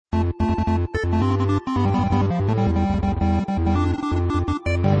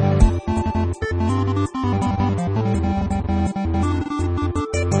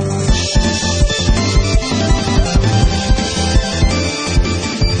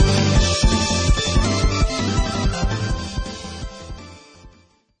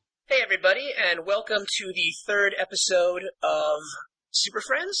and welcome to the third episode of Super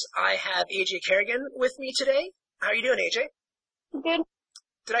Friends. I have AJ Kerrigan with me today. How are you doing, AJ? Good.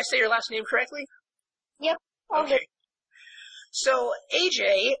 Did I say your last name correctly? Yep. All okay. Good. So,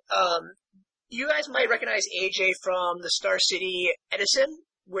 AJ, you guys might recognize AJ from the Star City Edison,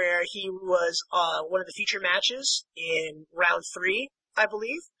 where he was one of the feature matches in round 3, I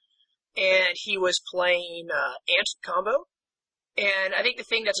believe. And he was playing Ant Combo. And I think the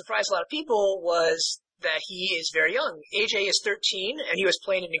thing that surprised a lot of people was that he is very young. AJ is 13, and he was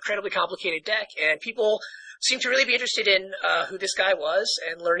playing an incredibly complicated deck, and people seem to really be interested in who this guy was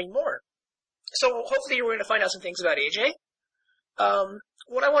and learning more. So hopefully we're going to find out some things about AJ.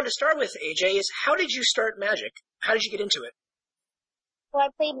 What I wanted to start with, AJ, is how did you start Magic? How did you get into it? Well, I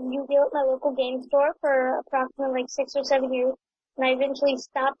played Yu-Gi-Oh! At my local game store for approximately 6 or 7 years, and I eventually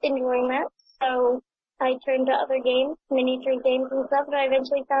stopped enjoying that, so I turned to other games, miniature games and stuff, and I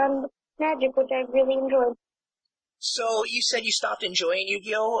eventually found Magic, which I really enjoyed. So you said you stopped enjoying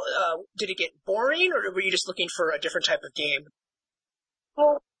Yu-Gi-Oh! Did it get boring, or were you just looking for a different type of game?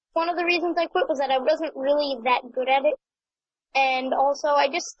 Well, one of the reasons I quit was that I wasn't really that good at it, and also I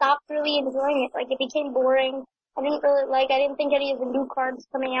just stopped really enjoying it. Like, it became boring. I didn't think any of the new cards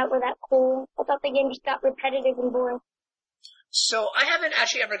coming out were that cool. I thought the game just got repetitive and boring. So I haven't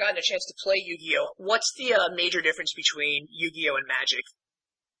actually ever gotten a chance to play Yu-Gi-Oh! What's the major difference between Yu-Gi-Oh! And Magic?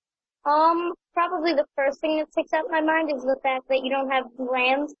 Probably the first thing that sticks out in my mind is the fact that you don't have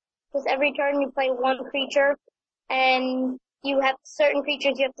lands, because every turn you play one creature, and you have certain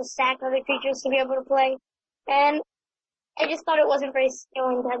creatures you have to sack other creatures to be able to play, and I just thought it wasn't very skill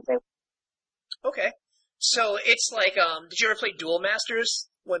intensive. Okay. So it's like, did you ever play Duel Masters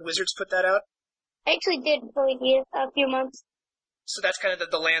when Wizards put that out? I actually did for a few months. So that's kind of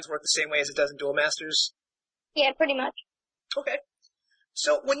the lands work the same way as it does in Duel Masters? Yeah, pretty much. Okay.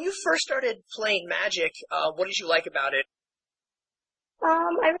 So when you first started playing Magic, what did you like about it?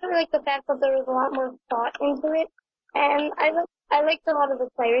 I really liked the fact that there was a lot more thought into it, and I liked a lot of the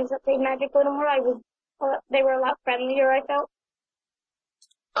players that played Magic a little more. They were a lot friendlier, I felt.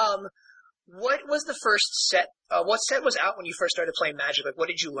 What was the first set? What set was out when you first started playing Magic? Like, what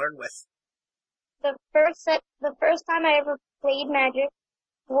did you learn with? The first time I ever played Magic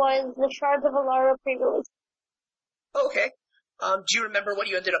was the Shards of Alara pre-release. Oh, okay. Do you remember what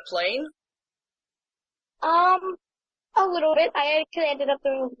you ended up playing? A little bit. I actually ended up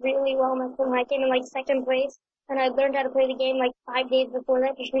doing really well in my tournament. I came in like second place, and I learned how to play the game like 5 days before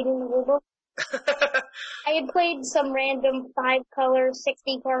that, just reading the rulebook. I had played some random 5-color,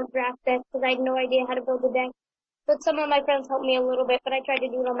 60-card draft deck because I had no idea how to build a deck. But some of my friends helped me a little bit, but I tried to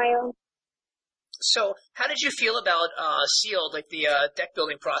do it on my own. So, how did you feel about Sealed, like the deck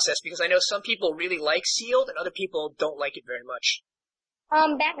building process? Because I know some people really like Sealed, and other people don't like it very much.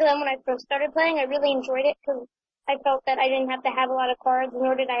 Back then when I first started playing, I really enjoyed it because I felt that I didn't have to have a lot of cards,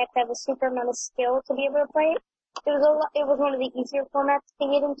 nor did I have to have a super amount of skill to be able to play it. It was one of the easier formats to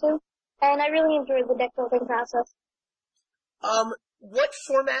get into, and I really enjoyed the deck building process. What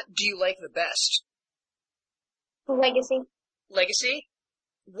format do you like the best? Legacy. Legacy?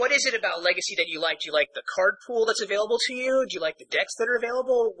 What is it about Legacy that you like? Do you like the card pool that's available to you? Do you like the decks that are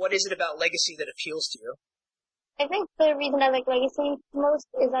available? What is it about Legacy that appeals to you? I think the reason I like Legacy most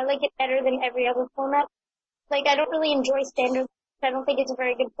is I like it better than every other format. Like, I don't really enjoy Standard. I don't think it's a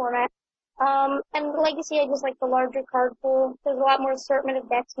very good format. And Legacy, I just like the larger card pool. There's a lot more assortment of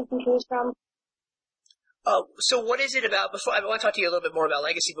decks you can choose from. So what is it about, I want to talk to you a little bit more about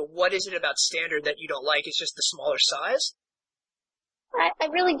Legacy, but what is it about Standard that you don't like? It's just the smaller size?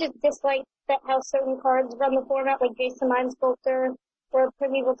 I really just dislike how certain cards run the format, like Jason Mind Sculptor or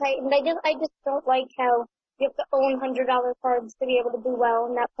Primeval Titan. I just don't like how you have to own $100 cards to be able to do well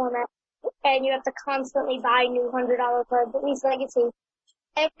in that format. And you have to constantly buy new $100 cards, at least Legacy.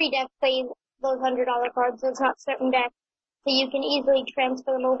 Every deck plays those $100 cards, so it's not certain decks. So you can easily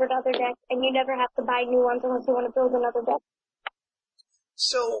transfer them over to other decks, and you never have to buy new ones unless you want to build another deck.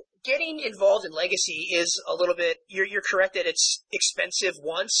 So, getting involved in Legacy is a little bit, you're correct that it's expensive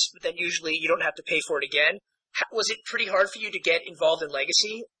once, but then usually you don't have to pay for it again. Was it pretty hard for you to get involved in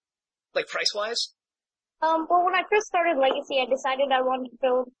Legacy? Like, price-wise? Well, when I first started Legacy, I decided I wanted to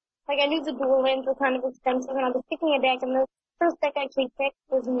build, I knew the dual lands were kind of expensive, and I was picking a deck, and the first deck I actually picked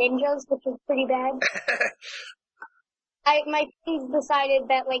was Ninjas, which was pretty bad. My friends decided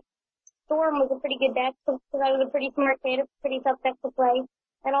that, Storm was a pretty good deck, because I was a pretty smart kid, a pretty tough deck to play.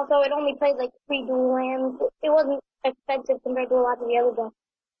 And also, it only played, 3 dual lands. It wasn't expensive compared to a lot of the other decks.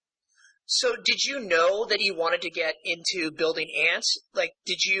 So, did you know that you wanted to get into building ants?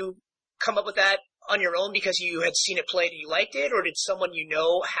 Did you come up with that on your own because you had seen it played and you liked it, or did someone you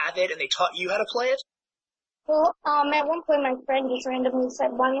know have it and they taught you how to play it? Well, at one point my friend just randomly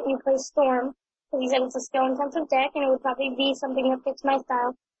said, why don't you play Storm? Because he said it's a skill-intensive deck and it would probably be something that fits my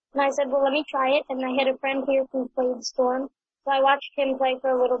style. And I said, well, let me try it. And I had a friend here who played Storm. So I watched him play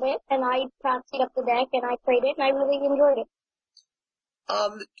for a little bit and I practiced up the deck and I played it and I really enjoyed it.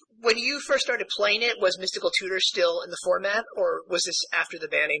 When you first started playing it, was Mystical Tutor still in the format, or was this after the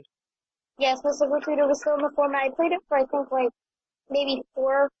banning? Yes, Mystical Tutor was still in the format. I played it for, I think, like, maybe 4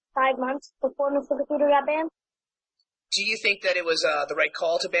 or 5 months before Mystical Tutor got banned. Do you think that it was the right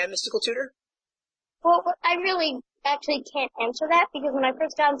call to ban Mystical Tutor? Well, I really actually can't answer that because when I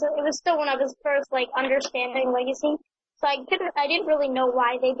first got into it was still when I was first, like, understanding Legacy. So I didn't really know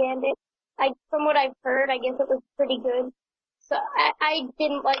why they banned it. From what I've heard, I guess it was pretty good. So I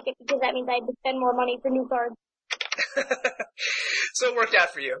didn't like it because that means I had to spend more money for new cards. So it worked out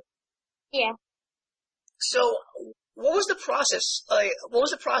for you. Yeah. So what was the process? What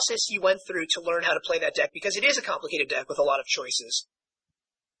was the process you went through to learn how to play that deck? Because it is a complicated deck with a lot of choices.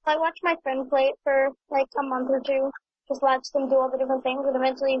 I watched my friend play it for like a month or two. Just watched them do all the different things. And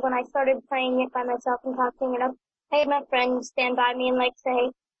eventually when I started playing it by myself and talking it up, I had my friend stand by me and like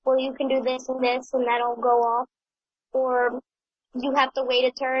say, well, you can do this and this and that'll go off. Or you have to wait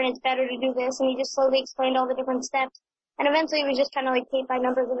a turn, it's better to do this, and he just slowly explained all the different steps. And eventually it was just kind of like paint by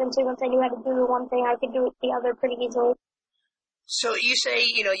numbers. Eventually once I knew how to do the one thing, I could do it the other pretty easily. So you say,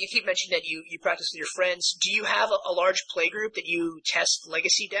 you keep mentioning that you practice with your friends. Do you have a large play group that you test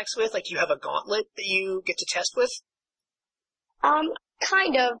legacy decks with? Like, do you have a gauntlet that you get to test with?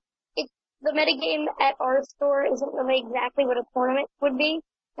 Kind of. The metagame at our store isn't really exactly what a tournament would be,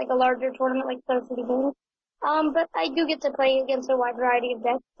 like a larger tournament like Star City Games. But I do get to play against a wide variety of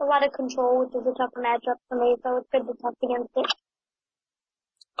decks. A lot of control, which is a tougher matchup for me, so it's good to test against it.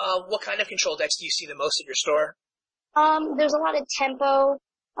 What kind of control decks do you see the most at your store? There's a lot of tempo,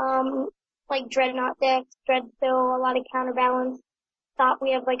 like Dreadnought decks, Dreadstill, a lot of counterbalance.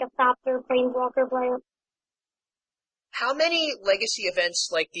 We have like a Thopter Planeswalker player. How many legacy events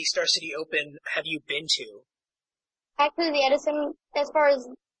like the Star City Open have you been to? Actually, the Edison, as far as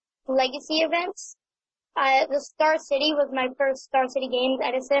legacy events, the Star City was my first Star City Games.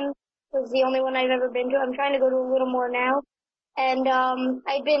 Edison was the only one I've ever been to. I'm trying to go to a little more now. And,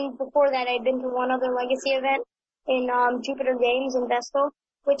 before that, I'd been to one other legacy event in, Jupiter Games in Vestal,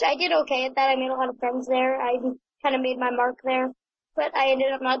 which I did okay at that. I made a lot of friends there. I kind of made my mark there, but I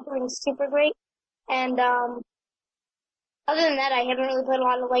ended up not doing super great. And, other than that, I haven't really played a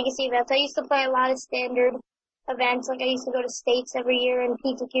lot of legacy events. I used to play a lot of standard events, like I used to go to states every year and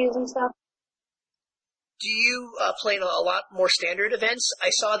PTQs and stuff. Do you play in a lot more standard events? I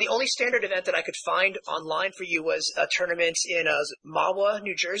saw the only standard event that I could find online for you was a tournament in Mahwah,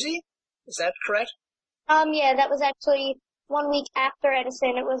 New Jersey. Is that correct? Yeah, that was actually 1 week after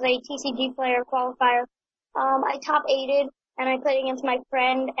Edison. It was a TCG player qualifier. I top 8'd and I played against my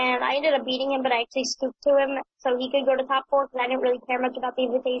friend and I ended up beating him, but I actually scooped to him so he could go to top 4 because I didn't really care much about the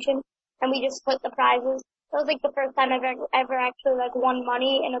invitation, and we just split the prizes. That was like the first time I've ever actually like won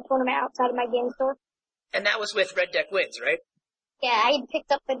money in a tournament outside of my game store. And that was with Red Deck Wins, right? Yeah, I had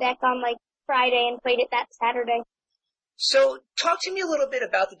picked up the deck on like Friday and played it that Saturday. So talk to me a little bit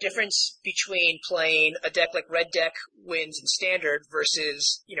about the difference between playing a deck like Red Deck Wins and Standard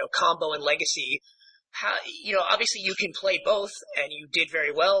versus, Combo and Legacy. How, obviously you can play both and you did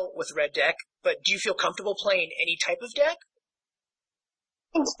very well with Red Deck, but do you feel comfortable playing any type of deck?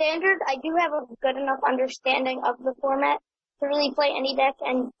 In Standard, I do have a good enough understanding of the format to really play any deck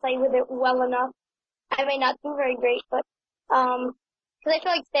and play with it well enough. I may not do very great, but, cause I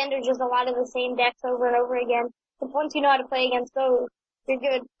feel like Standard's just a lot of the same decks over and over again. But once you know how to play against those, you're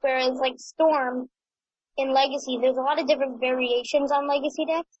good. Whereas like Storm in Legacy, there's a lot of different variations on Legacy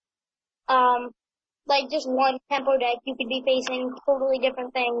decks. Like just one tempo deck, you could be facing totally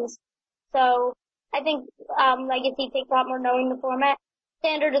different things. So I think, Legacy takes a lot more knowing the format.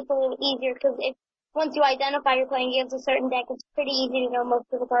 Standard is a little easier because once you identify you're playing against a certain deck, it's pretty easy to know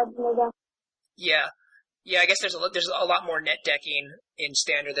most of the cards in the deck. Yeah, I guess there's a lot more net decking in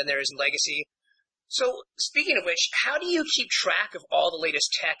Standard than there is in Legacy. So, speaking of which, how do you keep track of all the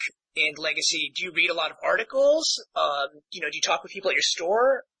latest tech in Legacy? Do you read a lot of articles? Do you talk with people at your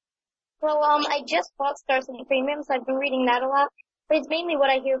store? Well, I just bought Star City Premium, so I've been reading that a lot. But it's mainly what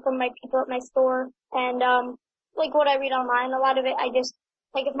I hear from my people at my store and, like what I read online. A lot of it I just,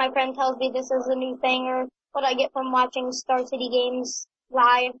 like if my friend tells me this is a new thing or what I get from watching Star City Games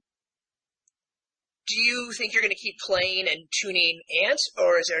live. Do you think you're going to keep playing and tuning Ant,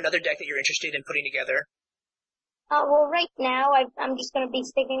 or is there another deck that you're interested in putting together? Well, right now I'm just going to be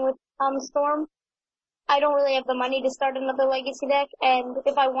sticking with Storm. I don't really have the money to start another Legacy deck, and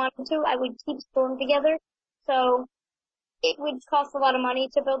if I wanted to, I would keep Storm together. So it would cost a lot of money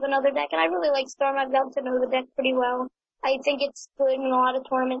to build another deck, and I really like Storm. I've gotten to know the deck pretty well. I think it's good in a lot of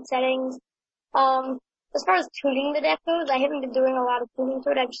tournament settings. As far as tuning the deck goes, I haven't been doing a lot of tuning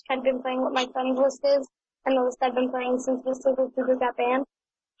to it. I've just kind of been playing what my friend's list is, and the list I've been playing since the Super got banned.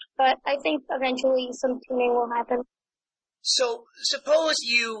 But I think eventually some tuning will happen. So suppose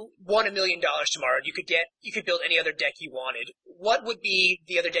you won $1 million tomorrow. You could build any other deck you wanted. What would be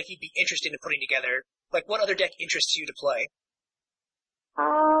the other deck you'd be interested in putting together? Like, what other deck interests you to play?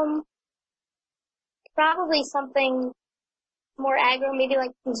 Probably something more aggro, maybe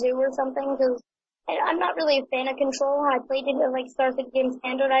like Zoo or something, because I'm not really a fan of Control. I played it at like Star City Game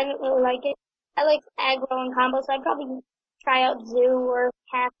Standard. I didn't really like it. I like aggro and combo, so I'd probably try out Zoo or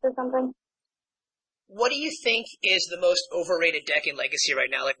Cast or something. What do you think is the most overrated deck in Legacy right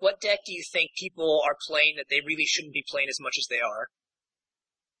now? Like, what deck do you think people are playing that they really shouldn't be playing as much as they are?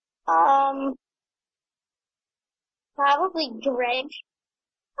 Probably Dredge.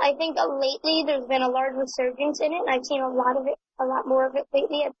 I think lately there's been a large resurgence in it, and I've seen a lot more of it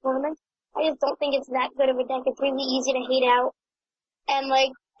lately at tournaments. I just don't think it's that good of a deck. It's really easy to hate out. And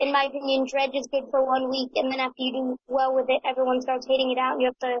like, in my opinion, Dredge is good for 1 week, and then after you do well with it, everyone starts hating it out, and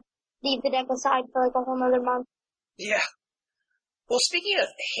you have to leave the deck aside for like a whole other month. Yeah. Well, speaking of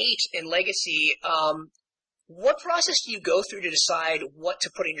hate in Legacy, what process do you go through to decide what to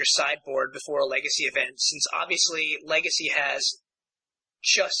put in your sideboard before a Legacy event? Since obviously Legacy has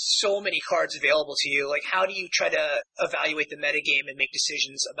just so many cards available to you, like how do you try to evaluate the metagame and make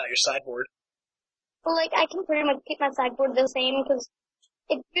decisions about your sideboard? Well, like, I can pretty much keep my sideboard the same, because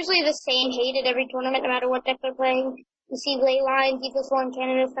it's usually the same hate at every tournament, no matter what deck they're playing. You see Ley Lines, Ether Sworn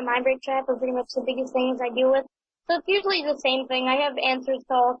Canonist, and Mindbreak Trap are pretty much the biggest things I deal with. So it's usually the same thing. I have answers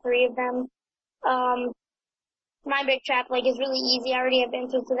to all three of them. Mindbreak Trap, like, is really easy. I already have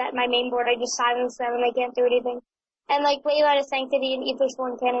answers to that in my main board. I just silence them and they can't do anything. And like, Ley Line of Sanctity and Ether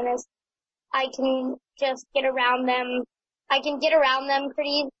Sworn Canonist, I can just get around them. I can get around them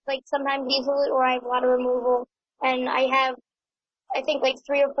pretty, like, sometimes easily, or I have a lot of removal. And I have, I think, like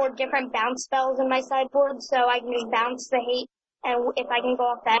 3 or 4 different bounce spells in my sideboard, so I can just bounce the hate, and if I can go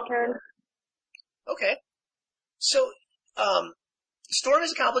off that turn. Okay. So, Storm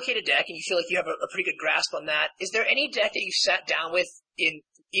is a complicated deck, and you feel like you have a pretty good grasp on that. Is there any deck that you sat down with in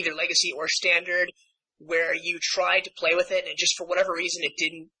either Legacy or Standard where you tried to play with it, and just for whatever reason it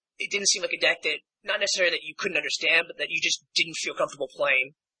didn't seem like a deck that, not necessarily that you couldn't understand, but that you just didn't feel comfortable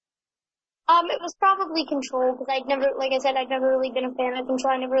playing? It was probably Control, because I'd never really been a fan of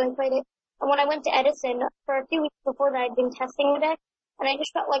Control. I never really played it. And when I went to Edison, for a few weeks before that, I'd been testing the deck, and I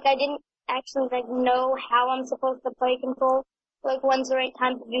just felt like I didn't actually, like, know how I'm supposed to play Control. Like, when's the right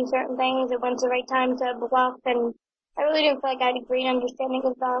time to do certain things, or when's the right time to bluff, and I really didn't feel like I had a great understanding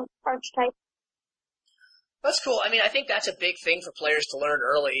of the archetype. That's cool. I mean, I think that's a big thing for players to learn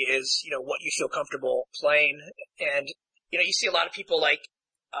early is, what you feel comfortable playing. And, you see a lot of people like,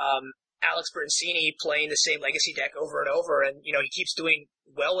 Alex Berensini playing the same Legacy deck over and over, and, he keeps doing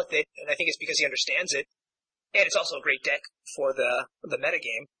well with it, and I think it's because he understands it. And it's also a great deck for the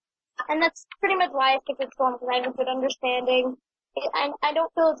metagame. And that's pretty much why I stick with Storm, because I have a good understanding. And I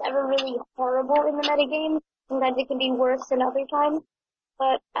don't feel it's ever really horrible in the metagame. Sometimes it can be worse than other times.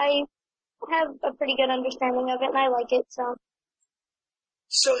 But I have a pretty good understanding of it, and I like it, so.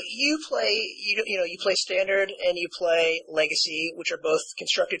 So you play, you play Standard and you play Legacy, which are both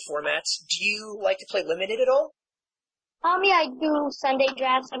constructed formats. Do you like to play Limited at all? Yeah, I do Sunday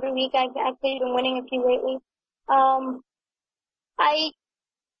drafts every week. I've actually been winning a few lately.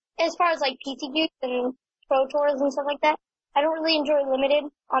 As far as like PTQs and Pro Tours and stuff like that, I don't really enjoy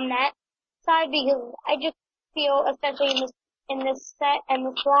Limited on that side, because I just feel, especially in this set and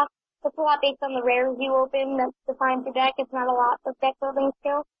this block, it's a lot based on the rares you open that's defined for deck. It's not a lot of deck building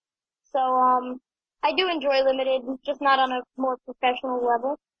skill. So, I do enjoy Limited, just not on a more professional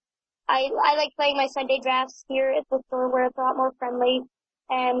level. I like playing my Sunday drafts here at the store where it's a lot more friendly,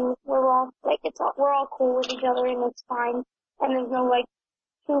 and we're all cool with each other, and it's fine. And there's no, like,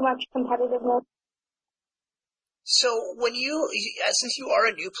 too much competitiveness. So since you are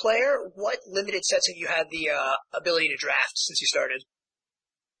a new player, what limited sets have you had the ability to draft since you started?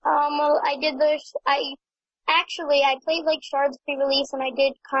 Well, I played like Shards pre-release, and I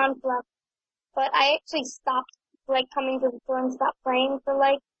did Conflict, but I actually stopped, like, coming to the store and stopped playing for,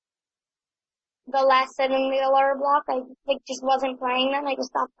 like, the last set in the Alara block. I, like, just wasn't playing then. I just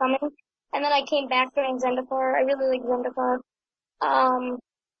stopped coming. And then I came back during Zendikar. I really like Zendikar.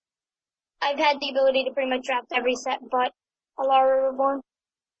 I've had the ability to pretty much draft every set but Alara Reborn.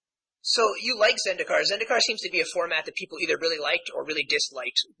 So you like Zendikar. Zendikar seems to be a format that people either really liked or really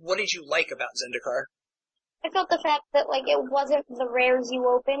disliked. What did you like about Zendikar? I felt the fact that, like, it wasn't the rares you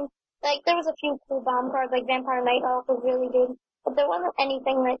open. Like, there was a few cool bomb cards, like Vampire Nighthawk was really good, but there wasn't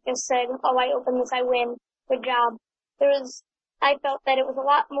anything that just said, oh, I open this, I win. Good job. I felt that it was a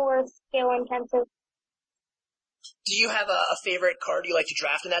lot more skill intensive. Do you have a favorite card you like to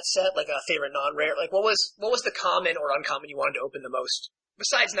draft in that set? Like a favorite non-rare? Like what was the common or uncommon you wanted to open the most?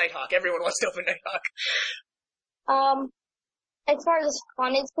 Besides Nighthawk, everyone wants to open Nighthawk. As far as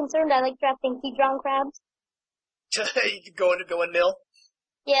fun is concerned, I like drafting Hedron crabs. go in mill?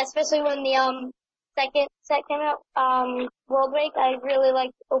 Yeah, especially when the second set came out, World Wake, I really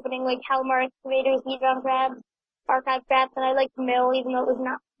liked opening like Hellmar Excavators, Hedron crabs, Archive crabs, and I liked mill even though it was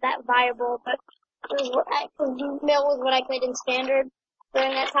not that viable, but mill was what I played in standard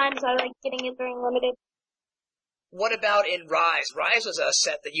during that time, so I liked getting it during limited. What about in Rise? Rise was a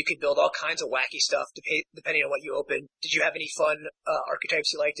set that you could build all kinds of wacky stuff depending on what you opened. Did you have any fun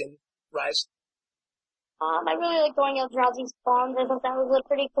archetypes you liked in Rise? I really like going Eldrazi spawns. I thought that was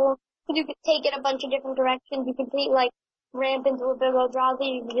pretty cool. You could take it a bunch of different directions. You could like ramp into a big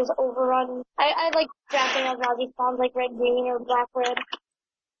Eldrazi. You could just overrun. I like drafting Eldrazi spawns like red-green or black-red.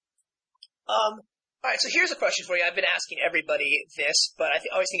 Alright, so here's a question for you. I've been asking everybody this, but I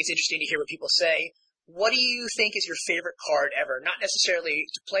always think it's interesting to hear what people say. What do you think is your favorite card ever? Not necessarily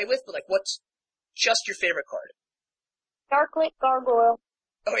to play with, but like what's just your favorite card? Darklit Gargoyle.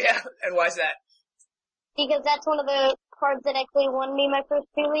 Oh yeah? And why is that? Because that's one of the cards that actually won me my first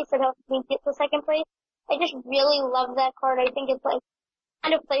pre-release. It helped me get to second place. I just really love that card. I think it's like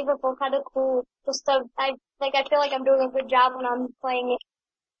kind of flavorful, kind of cool. I feel like I'm doing a good job when I'm playing it.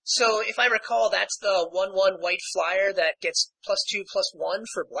 So if I recall, that's the 1/1 white flyer that gets +2/+1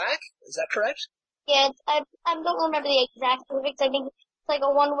 for black. Is that correct? Yeah, I don't remember the exact specifics. I think it's like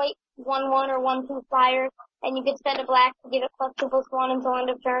a 1 white 1/1 or 1/2 flyer, and you could spend a black to give it +2/+1 until end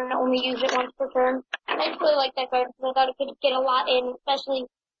of turn. Only use it once per turn. And I just really like that card because I thought it could get a lot in, especially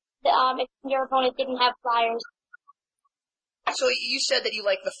if your opponent didn't have flyers. So you said that you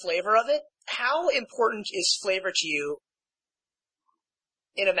like the flavor of it. How important is flavor to you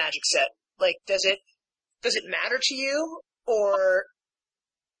in a Magic set? Like, does it matter to you, or?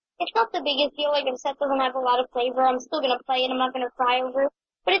 It's not the biggest deal. Like, if a set doesn't have a lot of flavor, I'm still gonna play it. I'm not gonna cry over it.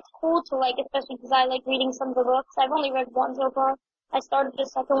 But it's cool to like, especially because I like reading some of the books. I've only read one so far. I started the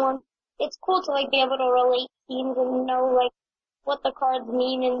second one. It's cool to like be able to relate themes and know like what the cards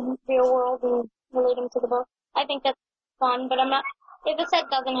mean in real world and relate them to the book. I think that's fun, but if a set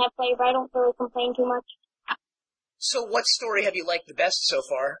doesn't have flavor, I don't really complain too much. So what story have you liked the best so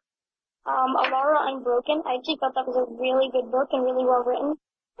far? Alara Unbroken. I actually thought that was a really good book and really well written.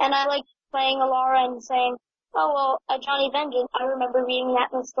 And I liked playing Alara and saying, oh, well, a Johnny Vengeance. I remember reading that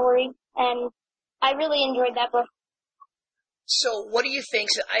in the story, and I really enjoyed that book. So what do you think?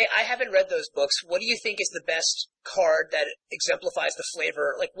 I haven't read those books. What do you think is the best card that exemplifies the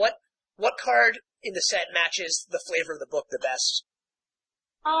flavor? Like, what card in the set matches the flavor of the book the best?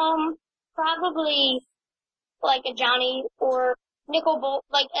 Probably like a Johnny or Nicol Bolas.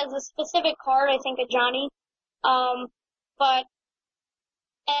 Like, as a specific card, I think a Johnny. But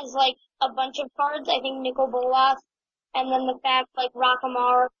as like a bunch of cards, I think Nicol Bolas, and then the fact like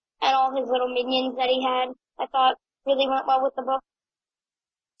Rockamar and all his little minions that he had, I thought really went well with the book.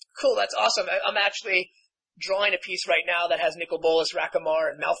 Cool, that's awesome. I'm actually drawing a piece right now that has Nicol Bolas, Rackamar,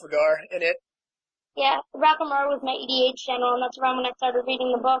 and Malfagar in it. Yeah, Rockamar was my EDH general, and that's around when I started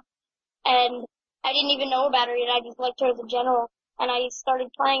reading the book. And I didn't even know about her yet. I just liked her as a general. And I started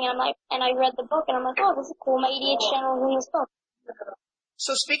playing, and I read the book, and I'm like, oh, this is cool. My EDH general is in this book.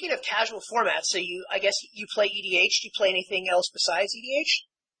 So speaking of casual formats, I guess you play EDH. Do you play anything else besides EDH?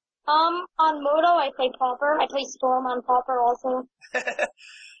 On Moto, I play Pauper. I play Storm on Pauper also.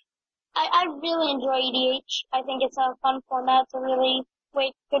 I really enjoy EDH. I think it's a fun format. It's a really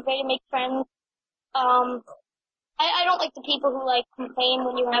good way to make friends. I don't like the people who like complain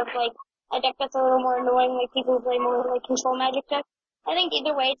when you have like a deck that's a little more annoying, like people who play more like control magic deck. I think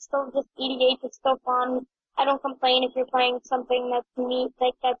either way, it's still just EDH. It's still fun. I don't complain if you're playing something that's neat,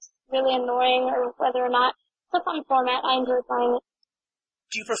 like that's really annoying, or whether or not it's a fun format. I enjoy playing it.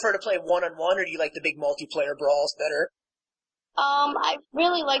 Do you prefer to play one-on-one, or do you like the big multiplayer brawls better? I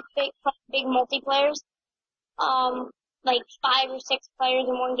really like big multiplayers. Like 5 or 6 players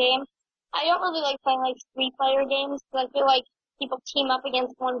in one game. I don't really like playing like 3-player games because I feel like people team up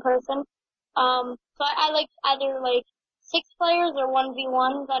against one person. So I like either like 6 players or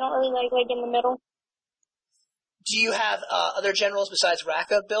 1v1s. I don't really like in the middle. Do you have other generals besides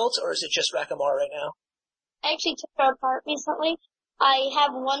Raka built, or is it just Rackamar right now? I actually took her apart recently. I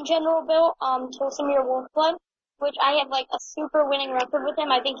have one general built, Tulsimir Wolfblood, which I have like a super winning record with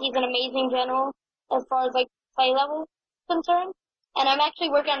him. I think he's an amazing general as far as like play level concerned. And I'm actually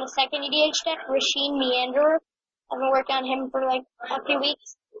working on the second EDH deck, Rasheen Meanderer. I've been working on him for like a few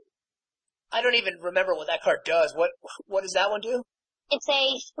weeks. I don't even remember what that card does. What does that one do? It's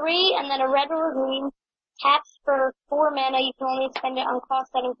a 3 and then a red or a green. Taps for 4 mana. You can only spend it on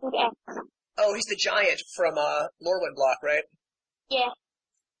costs that include X. Oh, he's the giant from Lorwyn Block, right? Yeah.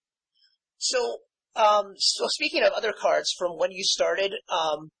 So speaking of other cards from when you started,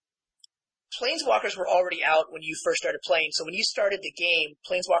 Planeswalkers were already out when you first started playing. So when you started the game,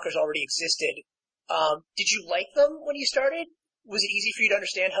 Planeswalkers already existed. Did you like them when you started? Was it easy for you to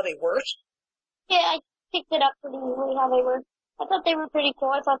understand how they worked? Yeah, I picked it up pretty easily how they were. I thought they were pretty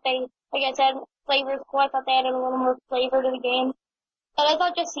cool. I thought they, like I said, flavor is cool. I thought they added a little more flavor to the game. But I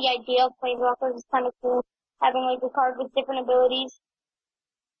thought just the idea of Planeswalkers is kind of cool, having like a card with different abilities.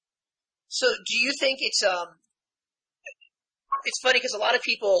 So do you think it's funny because a lot of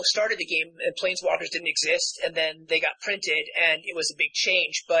people started the game and Planeswalkers didn't exist and then they got printed and it was a big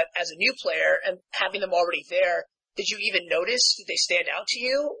change. But as a new player and having them already there, did you even notice? Did they stand out to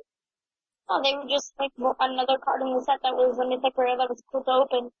you? Oh, they were just like another card in the set that was a mythic rare that was cool to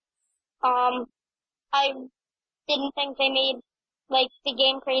open. I didn't think they made like the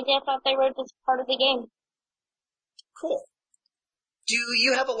game crazy. I thought they were just part of the game. Cool. Do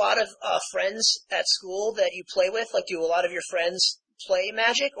you have a lot of friends at school that you play with? Like, do a lot of your friends play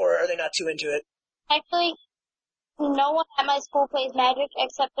Magic, or are they not too into it? Actually, no one at my school plays Magic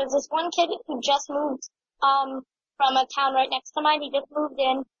except there's this one kid who just moved from a town right next to mine. He just moved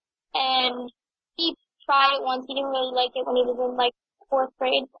in, and he tried it once. He didn't really like it when he was in like 4th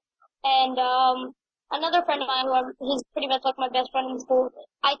grade. And another friend of mine, he's pretty much like my best friend in school.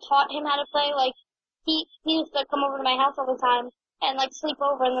 I taught him how to play. Like he used to come over to my house all the time and like sleep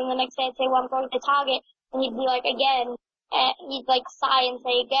over, and then the next day I'd say, well, I'm going to Target, and he'd be like, again, and he'd like sigh and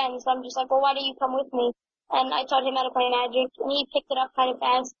say again. So I'm just like, well, why don't you come with me? And I taught him how to play Magic, and he picked it up kind of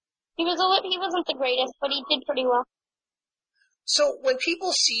fast. He wasn't the greatest, but he did pretty well. So when people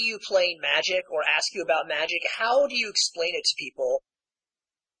see you playing Magic or ask you about Magic, how do you explain it to people?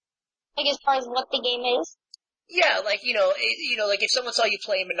 Like as far as what the game is? Yeah, like, like if someone saw you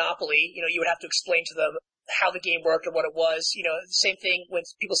playing Monopoly, you would have to explain to them how the game worked or what it was. The same thing when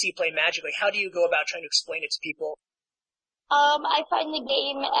people see you play Magic. Like, how do you go about trying to explain it to people? I find the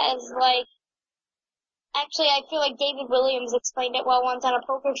game as like, actually I feel like David Williams explained it well once on a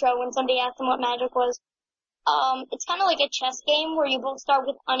poker show when somebody asked him what Magic was. It's kind of like a chess game where you both start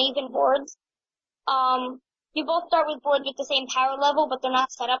with uneven boards. You both start with boards with the same power level, but they're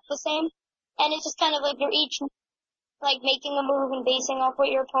not set up the same. And it's just kind of like you're each like making a move and basing off what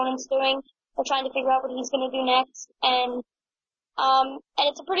your opponent's doing, or trying to figure out what he's going to do next. And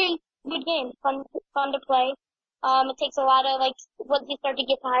it's a pretty good game, fun to play. It takes a lot of like once you start to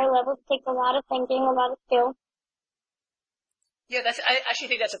get to higher levels, it takes a lot of thinking, a lot of skill. Yeah, I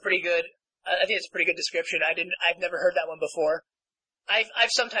actually think that's a pretty good. I think it's a pretty good description. I've never heard that one before.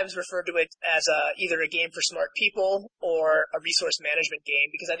 I've sometimes referred to it as either a game for smart people or a resource management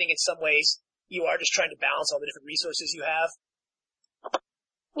game, because I think in some ways you are just trying to balance all the different resources you have.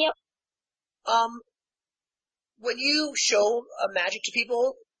 Yep. When you show Magic to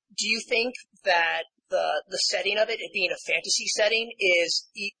people, do you think that the setting of it being a fantasy setting is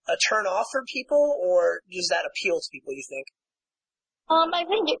a turn off for people, or does that appeal to people, you think? I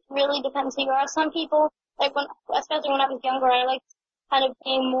think it really depends who you are. Some people, like especially when I was younger, I liked kind of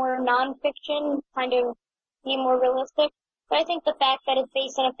being more nonfiction, kind of being more realistic. But I think the fact that it's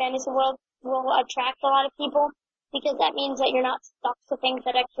based in a fantasy world will attract a lot of people, because that means that you're not stuck to things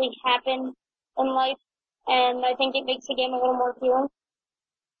that actually happen in life, and I think it makes the game a little more appealing.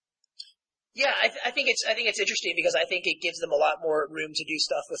 Yeah, I think it's interesting because I think it gives them a lot more room to do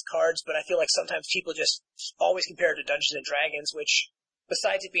stuff with cards, but I feel like sometimes people just always compare it to Dungeons and Dragons, which,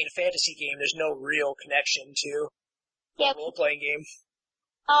 besides it being a fantasy game, there's no real connection to a role-playing game.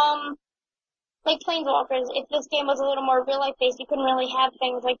 Like Planeswalkers, if this game was a little more real-life based, you couldn't really have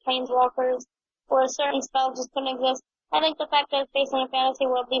things like Planeswalkers, or certain spells just couldn't exist. I think the fact that it's based in a fantasy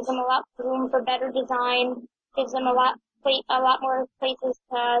world leaves them a lot of room for better design, gives them a lot more places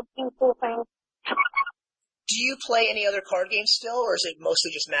to do cool things. Do you play any other card games still, or is it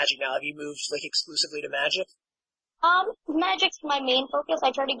mostly just Magic now? Have you moved like exclusively to Magic? Magic's my main focus.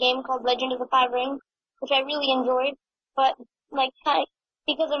 I tried a game called Legend of the Five Rings, which I really enjoyed, but like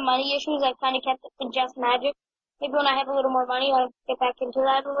because of money issues, I kind of kept it to just Magic. Maybe when I have a little more money, I'll get back into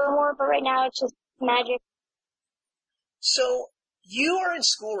that a little more, but right now it's just Magic. So, you are in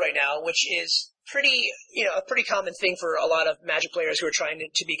school right now, which is a pretty common thing for a lot of Magic players who are trying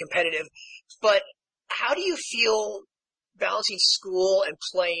to be competitive. But how do you feel balancing school and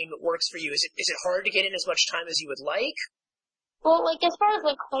playing works for you? Is it hard to get in as much time as you would like? Well, like, as far as,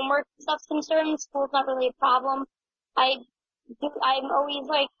 like, homework and stuff's concerned, school's not really a problem. I'm always,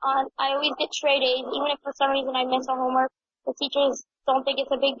 like, I always get straight A's, even if for some reason I miss a homework. The teachers don't think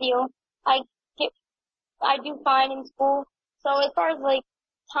it's a big deal. I get, I do fine in school. So as far as, like,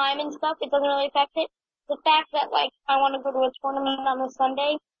 time and stuff, it doesn't really affect it. The fact that, like, I want to go to a tournament on a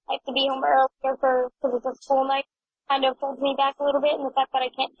Sunday, I have to be home earlier because it's a school night, kind of holds me back a little bit, and the fact that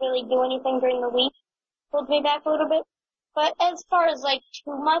I can't really do anything during the week holds me back a little bit. But as far as, like,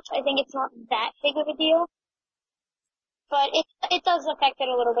 too much, I think it's not that big of a deal. But it does affect it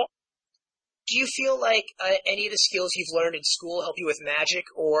a little bit. Do you feel like any of the skills you've learned in school help you with Magic,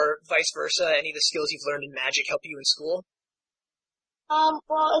 or vice versa, any of the skills you've learned in Magic help you in school?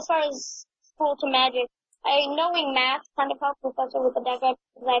 Well, as far as school to Magic, knowing math kind of helps, especially with the deck up,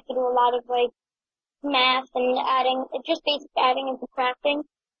 because I have to do a lot of, like, math and adding, just basic adding and subtracting.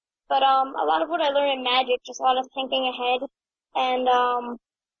 But, a lot of what I learned in Magic, just a lot of thinking ahead, and,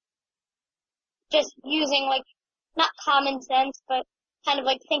 just using, like, not common sense, but kind of,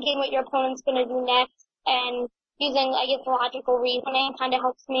 like, thinking what your opponent's gonna do next, and using, I guess, logical reasoning kind of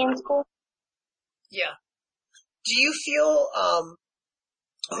helps me in school. Yeah. Do you feel,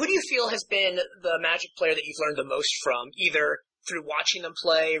 who do you feel has been the Magic player that you've learned the most from, either through watching them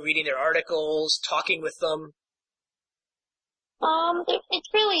play, reading their articles, talking with them? It's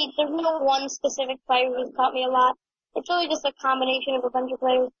really, there's no one specific player who's taught me a lot. It's really just a combination of a bunch of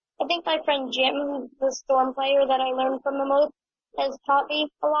players. I think my friend Jim, who's the Storm player that I learned from the most, has taught me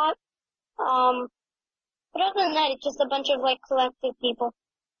a lot. But other than that, it's just a bunch of, like, collective people.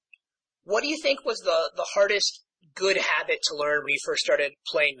 What do you think was the hardest good habit to learn when you first started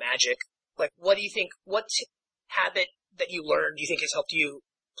playing Magic? Like, what do you think, what habit that you learned do you think has helped you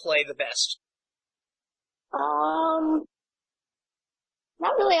play the best?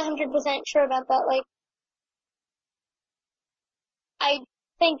 Not really 100% sure about that. Like, I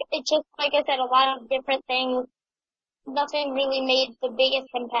think it's just, like I said, a lot of different things. Nothing really made the biggest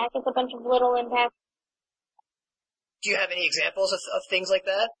impact. It's a bunch of little impacts. Do you have any examples of things like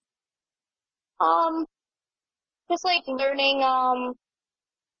that? Just like learning,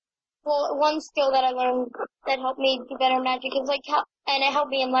 well, one skill that I learned that helped me do better in Magic is like how, and it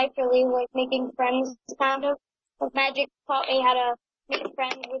helped me in life really, like making friends kind of. Like Magic taught me how to make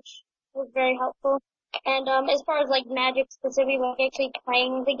friends, which was very helpful. And, as far as like Magic specifically, like actually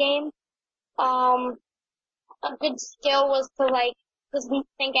playing the game, a good skill was to like just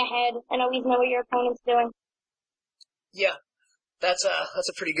think ahead and always know what your opponent's doing. Yeah, that's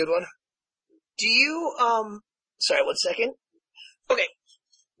a pretty good one. Do you, sorry, one second. Okay.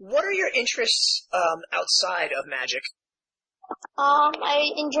 What are your interests, outside of Magic?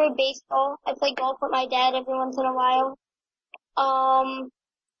 I enjoy baseball. I play golf with my dad every once in a while.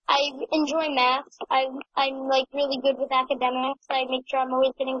 I enjoy math. I'm like really good with academics. I make sure I'm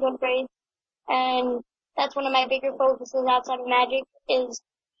always getting good grades. And that's one of my bigger focuses outside of Magic is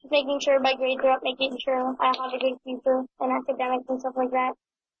making sure my grades are up, making sure I have a good future in academics and stuff like that.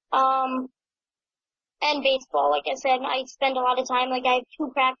 And baseball, like I said, I spend a lot of time, like I have 2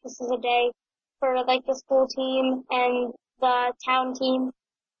 practices a day for like the school team and the town team.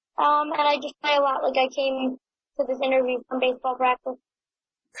 And I just play a lot, like I came to this interview from baseball practice.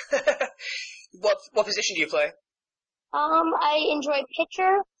 What position do you play? I enjoy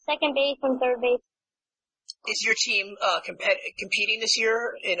pitcher, second base, and third base. Is your team, competing this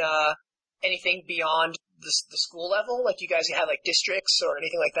year in, anything beyond the school level? Like, do you guys have like districts or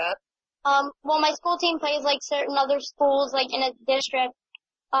anything like that? Well, my school team plays like certain other schools, like in a district.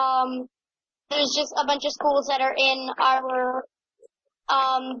 There's just a bunch of schools that are in our,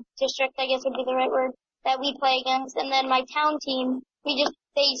 district, I guess would be the right word, that we play against. And then my town team,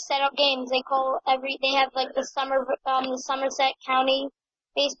 they set up games. They have like the Somerset County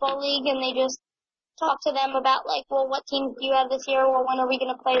Baseball League, and they just talk to them about like, well, what teams do you have this year? Well, when are we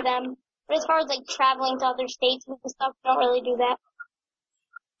going to play them? But as far as like traveling to other states and stuff, we don't really do that.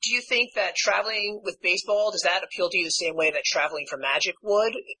 Do you think that traveling with baseball, does that appeal to you the same way that traveling for Magic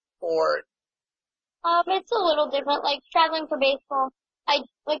would? Or? It's a little different. Like traveling for baseball,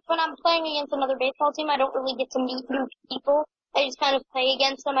 when I'm playing against another baseball team, I don't really get to meet new people. I just kind of play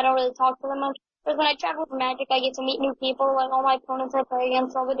against them. I don't really talk to them much. Whereas when I travel for Magic, I get to meet new people, like all my opponents I play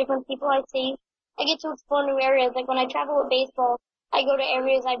against, all the different people I see. I get to explore new areas. Like when I travel with baseball, I go to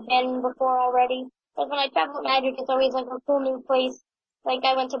areas I've been before already. But when I travel with Magic, it's always like a cool new place Like,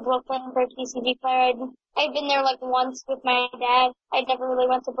 I went to Brooklyn for a TCG player. I'd been there, like, once with my dad. I never really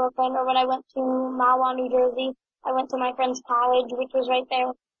went to Brooklyn. Or when I went to Mahwah, New Jersey, I went to my friend's college, which was right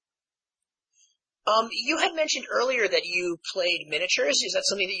there. You had mentioned earlier that you played miniatures. Is that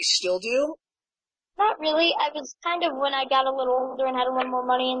something that you still do? Not really. I was kind of, when I got a little older and had a little more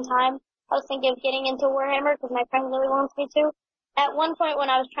money and time, I was thinking of getting into Warhammer because my friend really wants me to. At one point when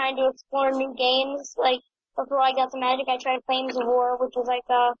I was trying to explore new games, like, before I got to Magic, I tried Flames of War, which was like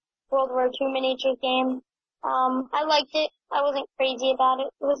a World War II miniatures game. I liked it. I wasn't crazy about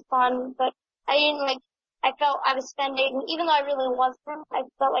it. It was fun, but I didn't like, I felt I was spending, even though I really wasn't, I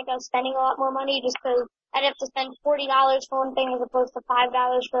felt like I was spending a lot more money just because I'd have to spend $40 for one thing as opposed to $5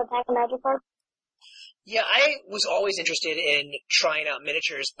 for a pack of Magic cards. Yeah, I was always interested in trying out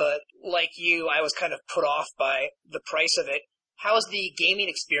miniatures, but like you, I was kind of put off by the price of it. How was the gaming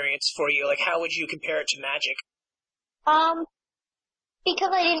experience for you? Like, how would you compare it to Magic? Um,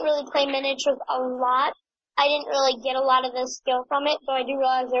 because I didn't really play miniatures a lot, I didn't really get a lot of the skill from it, though I do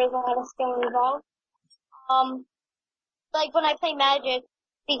realize there's a lot of skill involved. Like when I play Magic,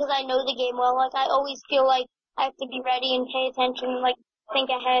 because I know the game well, like I always feel like I have to be ready and pay attention and like think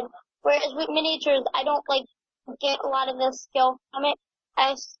ahead. Whereas with miniatures, I don't like get a lot of the skill from it.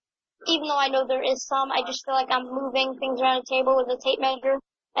 Even though I know there is some, I just feel like I'm moving things around a table with a tape measure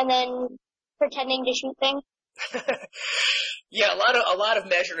and then pretending to shoot things. Yeah, a lot of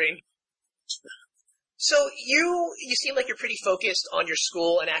measuring. So you seem like you're pretty focused on your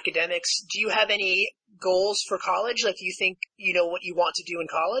school and academics. Do you have any goals for college? Like, do you think you know what you want to do in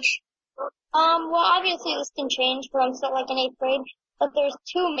college? Well, obviously this can change, but I'm still like in 8th grade. But there's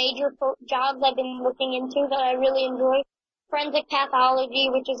two major jobs I've been looking into that I really enjoy. Forensic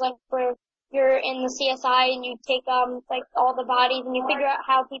pathology, which is like where you're in the CSI and you take, like all the bodies and you figure out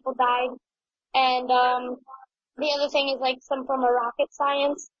how people died. And, the other thing is like some form of rocket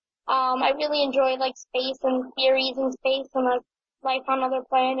science. I really enjoy like space and theories in space and like life on other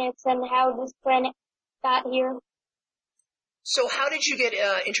planets and how this planet got here. So how did you get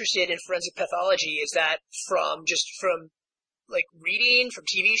interested in forensic pathology? Is that from like reading, from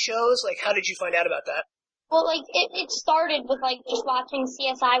TV shows? Like, how did you find out about that? Well, like, it started with, like, just watching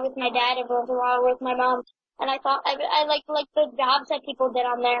CSI with my dad every once in a while with my mom. And I thought, I liked, like, the jobs that people did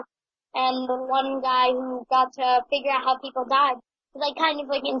on there. And the one guy who got to figure out how people died. Because I kind of,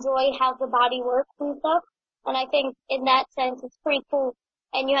 like, enjoy how the body works and stuff. And I think, in that sense, it's pretty cool.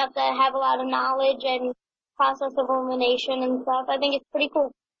 And you have to have a lot of knowledge and process of elimination and stuff. I think it's pretty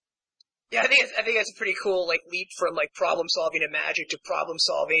cool. Yeah, I think that's a pretty cool like leap from like problem solving in Magic to problem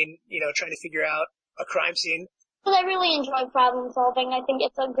solving, trying to figure out a crime scene. Because I really enjoy problem solving. I think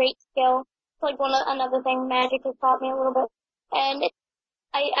it's a great skill. It's like another thing Magic has taught me a little bit. And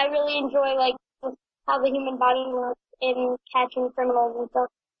I really enjoy like just how the human body works in catching criminals and stuff.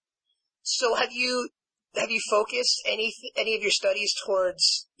 So have you focused any of your studies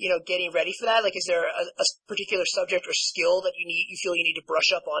towards, getting ready for that? Like, is there a particular subject or skill that you feel you need to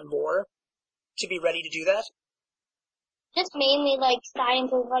brush up on more to be ready to do that? Just mainly like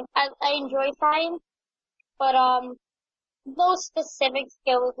sciences. Like I enjoy science, but those specific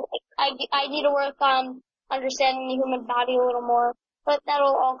skills, like I need to work on understanding the human body a little more. But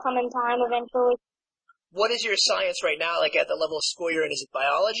that'll all come in time eventually. What is your science right now? Like at the level of school you're in, is it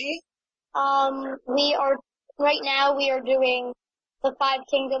biology? Right now we are doing the 5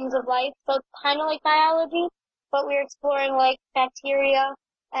 kingdoms of life, so it's kind of like biology, but we're exploring like bacteria,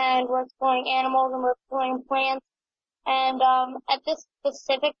 and we're exploring animals, and we're exploring plants, and at this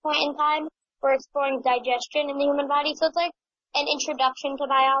specific point in time, we're exploring digestion in the human body, so it's like an introduction to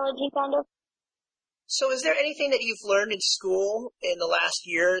biology, kind of. So is there anything that you've learned in school in the last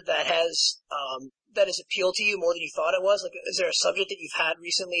year that has appealed to you more than you thought it was? Like, is there a subject that you've had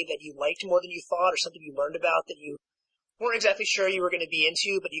recently that you liked more than you thought, or something you learned about that you weren't exactly sure you were going to be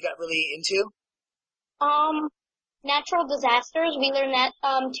into, but you got really into? Natural disasters. We learned that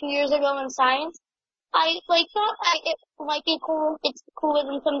 2 years ago in science. I thought it might be cool. It's cooler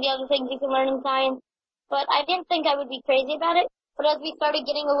than some of the other things you can learn in science, but I didn't think I would be crazy about it. But as we started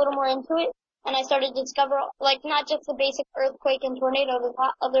getting a little more into it, and I started to discover, like, not just the basic earthquake and tornado, there's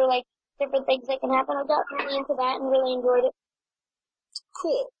other, like, different things that can happen. I got really into that and really enjoyed it.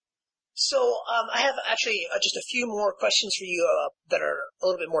 Cool. So, I have actually just a few more questions for you that are a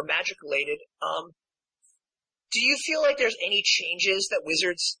little bit more Magic related. Do you feel like there's any changes that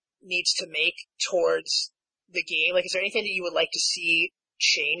Wizards needs to make towards the game? Like, is there anything that you would like to see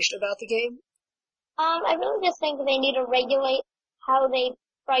changed about the game? I really just think they need to regulate how they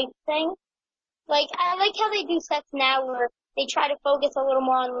price things. Like, I like how they do sets now where they try to focus a little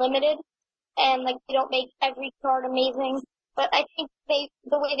more on limited, and, like, they don't make every card amazing. but I think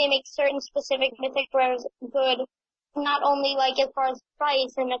the way they make certain specific mythic rares good, not only like as far as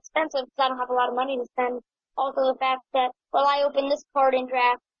price and expensive, because I don't have a lot of money to spend, also the fact that, well, I open this card in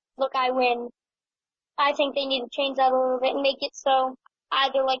draft, look, I win. I think they need to change that a little bit and make it so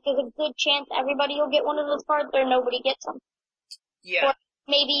either like there's a good chance everybody will get one of those cards or nobody gets them. Yeah. Or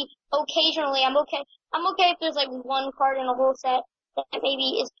maybe occasionally I'm okay. I'm okay if there's like one card in a whole set that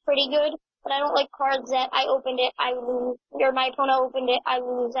maybe is pretty good, but I don't like cards that I opened it, I lose, or my opponent opened it, I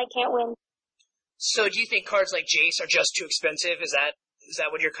lose, I can't win. So do you think cards like Jace are just too expensive? Is that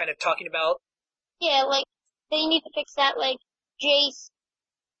what you're kind of talking about? Yeah, like, they need to fix that, like, Jace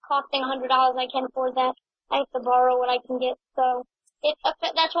costing $100, I can't afford that. I have to borrow what I can get, so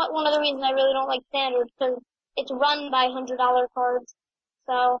that's one of the reasons I really don't like Standard, because it's run by $100 cards.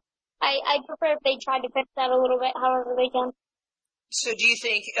 So I prefer if they tried to fix that a little bit, however they can. So do you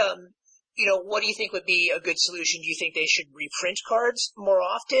think, what do you think would be a good solution? Do you think they should reprint cards more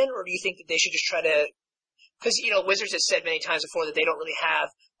often, or do you think that they should just try to, because, Wizards has said many times before that they don't really have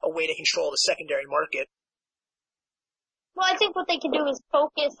a way to control the secondary market. Well, I think what they can do is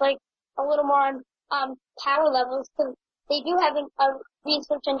focus, like, a little more on power levels, because they do have a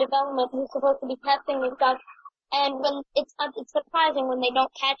research and development who's supposed to be testing this stuff, and when it's surprising when they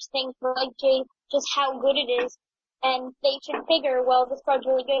don't catch things like Jay, just how good it is, and they should figure, well, this card's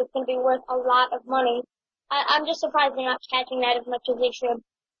really good, it's going to be worth a lot of money. I'm just surprised they're not catching that as much as they should.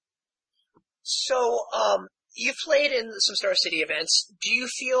 So, you've played in some Star City events. Do you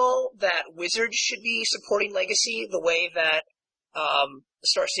feel that Wizards should be supporting Legacy the way that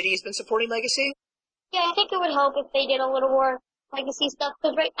Star City has been supporting Legacy? Yeah, I think it would help if they did a little more Legacy stuff,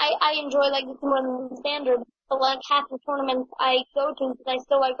 because I enjoy Legacy more than Standard, but like half the tournaments I go to, because I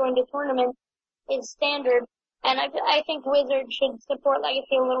still like going to tournaments, is Standard, and I think Wizards should support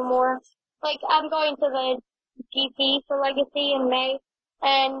Legacy a little more. Like, I'm going to the GP for Legacy in May,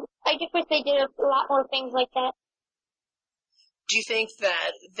 and I just wish they did a lot more things like that. Do you think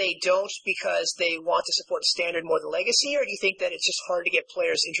that they don't because they want to support Standard more than Legacy, or do you think that it's just hard to get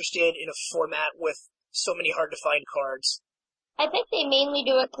players interested in a format with so many hard-to-find cards? I think they mainly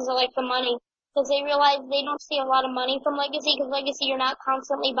do it because of, like, the money. Because they realize they don't see a lot of money from Legacy, because Legacy you're not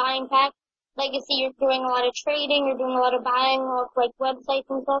constantly buying packs. Legacy you're doing a lot of trading, you're doing a lot of buying off, like, websites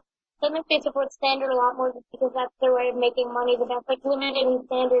and stuff. So I think they support Standard a lot more just because that's their way of making money the best. Like, Limited and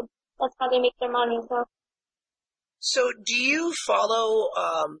Standard, that's how they make their money, so. So do you follow,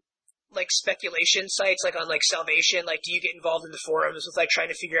 speculation sites, like on, Salvation? Like, do you get involved in the forums with, trying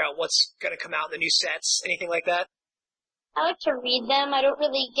to figure out what's gonna come out in the new sets? Anything like that? I like to read them. I don't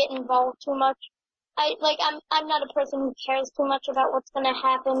really get involved too much. I'm not a person who cares too much about what's gonna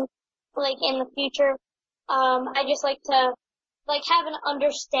happen, in the future. I just like to, have an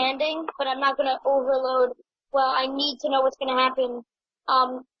understanding, but I'm not gonna overload, well, I need to know what's gonna happen,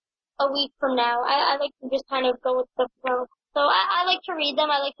 a week from now. I like to just kind of go with the flow. So I like to read them.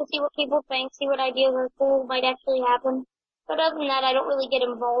 I like to see what people think, see what ideas are cool might actually happen. But other than that, I don't really get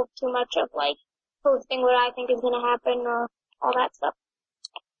involved too much of, posting what I think is gonna happen or all that stuff.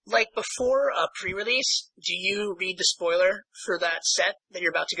 Before a pre-release, do you read the spoiler for that set that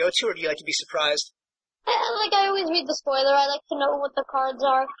you're about to go to, or do you like to be surprised? I always read the spoiler. I like to know what the cards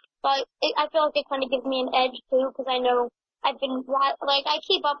are, but I feel like it kind of gives me an edge too, because I know I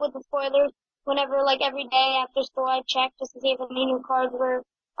keep up with the spoilers whenever, every day after school I check just to see if any new cards were,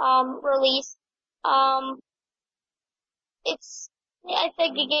 released. I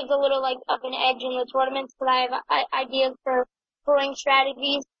think it gives a little, of an edge in the tournaments, because I have ideas for brewing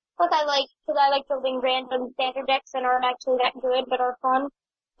strategies. Plus I like building random standard decks that aren't actually that good, but are fun.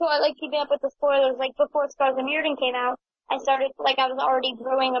 So I like keeping up with the spoilers. Before Scars of Mirrodin came out, I was already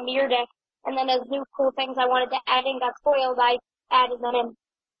brewing a mirror deck, and then as new cool things I wanted to add in got spoiled, I added them in.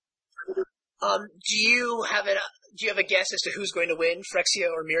 Do you have a guess as to who's going to win,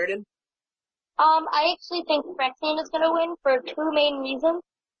 Phyrexia or Mirrodin? I actually think Phyrexian is gonna win for two main reasons.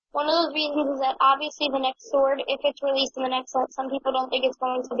 One of those reasons is that obviously the next sword, if it's released in the next set, some people don't think it's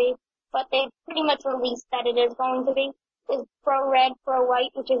going to be, but they've pretty much released that it is going to be, is pro red, pro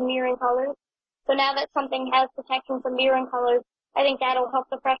white, which is mirroring colors. So now that something has protection from mirroring colors, I think that'll help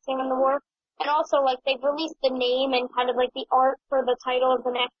the Phyrexian in the war. And also, they've released the name and kind of the art for the title of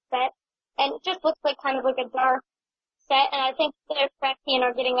the next set, and it just looks like kind of a dark set, and I think the Phyrexian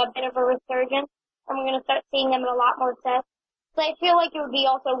are getting a bit of a resurgence, and we're gonna start seeing them in a lot more sets. So I feel like it would be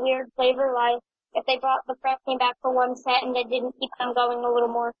also weird flavor-wise if they brought the Phyrexian back for one set and they didn't keep them going a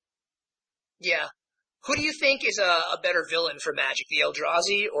little more. Yeah. Who do you think is a better villain for Magic, the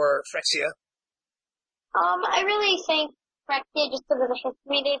Eldrazi or Phyrexia? I really think Phyrexia just because of the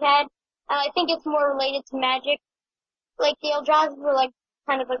history they've had. I think it's more related to Magic. like the Eldrazi were like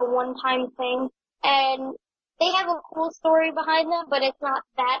kind of like a one-time thing, and they have a cool story behind them, but it's not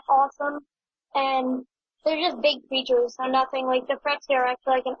that awesome. And they're just big creatures, so nothing like the Phyrexia are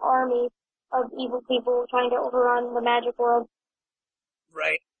actually like an army of evil people trying to overrun the magic world.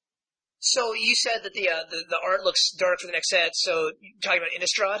 Right. So you said that the art looks dark for the next set. So you're talking about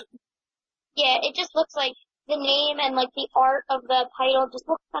Innistrad? Yeah, it just looks like the name and like the art of the title just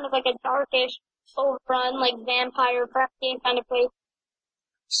looks kind of like a darkish, overrun, like vampire Phyrexia kind of place.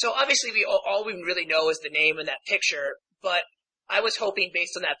 So obviously all we really know is the name and that picture, but I was hoping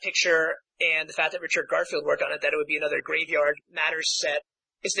based on that picture and the fact that Richard Garfield worked on it that it would be another Graveyard Matters set.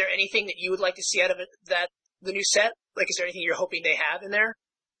 Is there anything that you would like to see out of it, the new set? Like, is there anything you're hoping they have in there?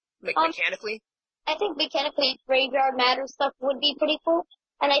 Like, mechanically? I think mechanically Graveyard Matters stuff would be pretty cool.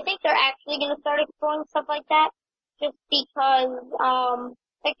 And I think they're actually going to start exploring stuff like that just because,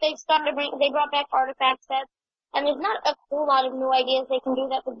 like they brought back artifact sets and there's not a whole lot of new ideas they can do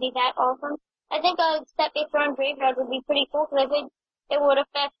that would be that awesome. I think a set based around Graveyard would be pretty cool because I think it would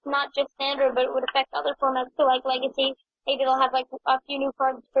affect not just Standard, but it would affect other formats too, like Legacy. Maybe they'll have like a few new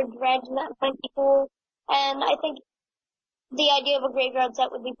cards for Dredge and that might be cool. And I think the idea of a Graveyard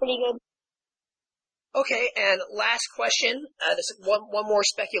set would be pretty good. Okay, and last question, this one more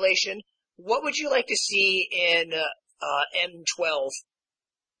speculation. What would you like to see in M12?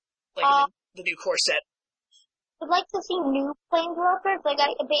 Like the new core set? I'd like to see new Planeswalkers. Like,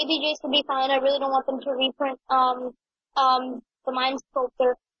 Baby Jace would be fine. I really don't want them to reprint, the Mind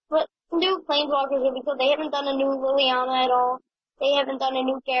Sculptor. But new Planeswalkers would be cool. They haven't done a new Liliana at all. They haven't done a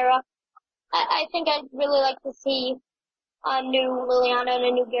new Gara. I think I'd really like to see a new Liliana and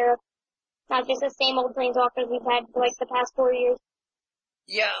a new Gara. Not just the same old Planeswalkers we've had for like the past 4 years.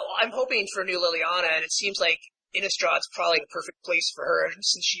 Yeah, well, I'm hoping for a new Liliana, and it seems like Innistrad's probably the perfect place for her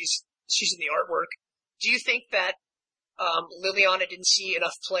since she's in the artwork. Do you think that Liliana didn't see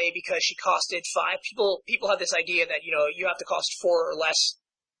enough play because she costed 5? People have this idea that, you have to cost 4 or less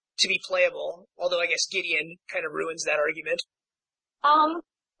to be playable, although I guess Gideon kind of ruins that argument.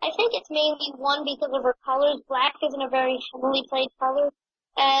 I think it's mainly one because of her colors. Black isn't a very heavily played color,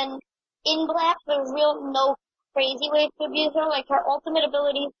 and in Black there's no crazy ways to abuse her. Like, her ultimate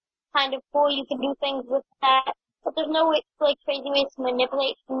ability is kind of cool, you can do things with that. But there's no crazy ways to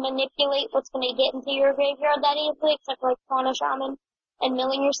manipulate what's going to get into your graveyard that easily, except like Fauna Shaman and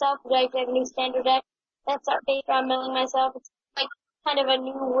milling yourself. Like, you have a new standard deck that's based on milling myself. It's like kind of a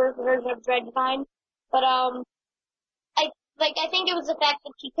new version of Dredgevine. But I think it was the fact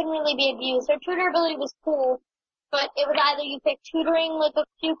that she couldn't really be abused. Her tutor ability was cool, but it was either you pick tutoring like a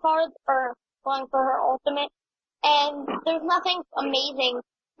few cards or going for her ultimate. And there's nothing amazing,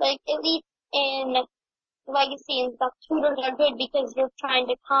 like at least in Legacy and stuff, tutors are good because you're trying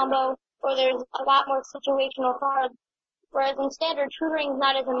to combo, or there's a lot more situational cards. Whereas in Standard, tutoring is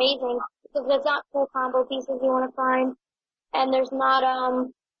not as amazing because there's not cool combo pieces you want to find, and there's not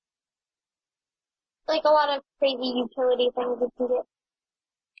like a lot of crazy utility things you can get.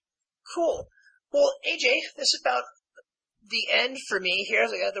 Cool. Well, AJ, this is about the end for me here. I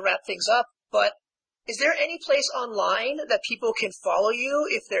got to wrap things up, but is there any place online that people can follow you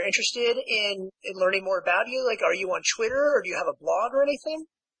if they're interested in learning more about you? Like, are you on Twitter or do you have a blog or anything?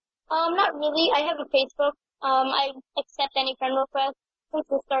 Not really. I have a Facebook. I accept any friend requests. Since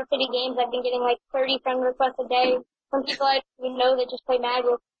the Star City games, I've been getting like 30 friend requests a day from people I don't even know that just play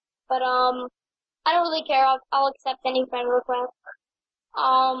Magic. But, I don't really care. I'll accept any friend request.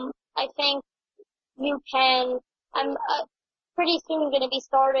 I think you can, I'm pretty soon going to be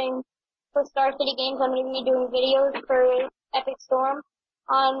starting for Star City games. I'm going to be doing videos for Epic Storm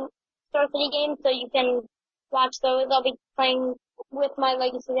on Star City games, so you can watch those. I'll be playing with my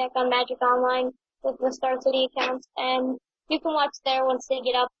Legacy deck on Magic Online with the Star City accounts, and you can watch there once they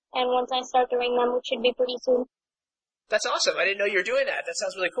get up and once I start doing them, which should be pretty soon. That's awesome. I didn't know you were doing that. That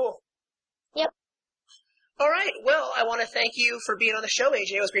sounds really cool. Yep. All right. Well, I want to thank you for being on the show,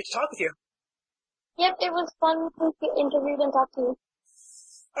 AJ. It was great to talk with you. Yep, it was fun to get interviewed and talk to you.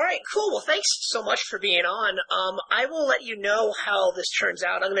 All right, cool. Well, thanks so much for being on. I will let you know how this turns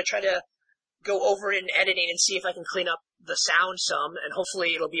out. I'm going to try to go over it in editing and see if I can clean up the sound some, and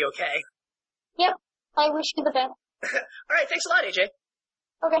hopefully it'll be okay. Yep. I wish you the best. All right, thanks a lot, AJ.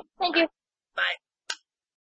 Okay, thank you. Bye.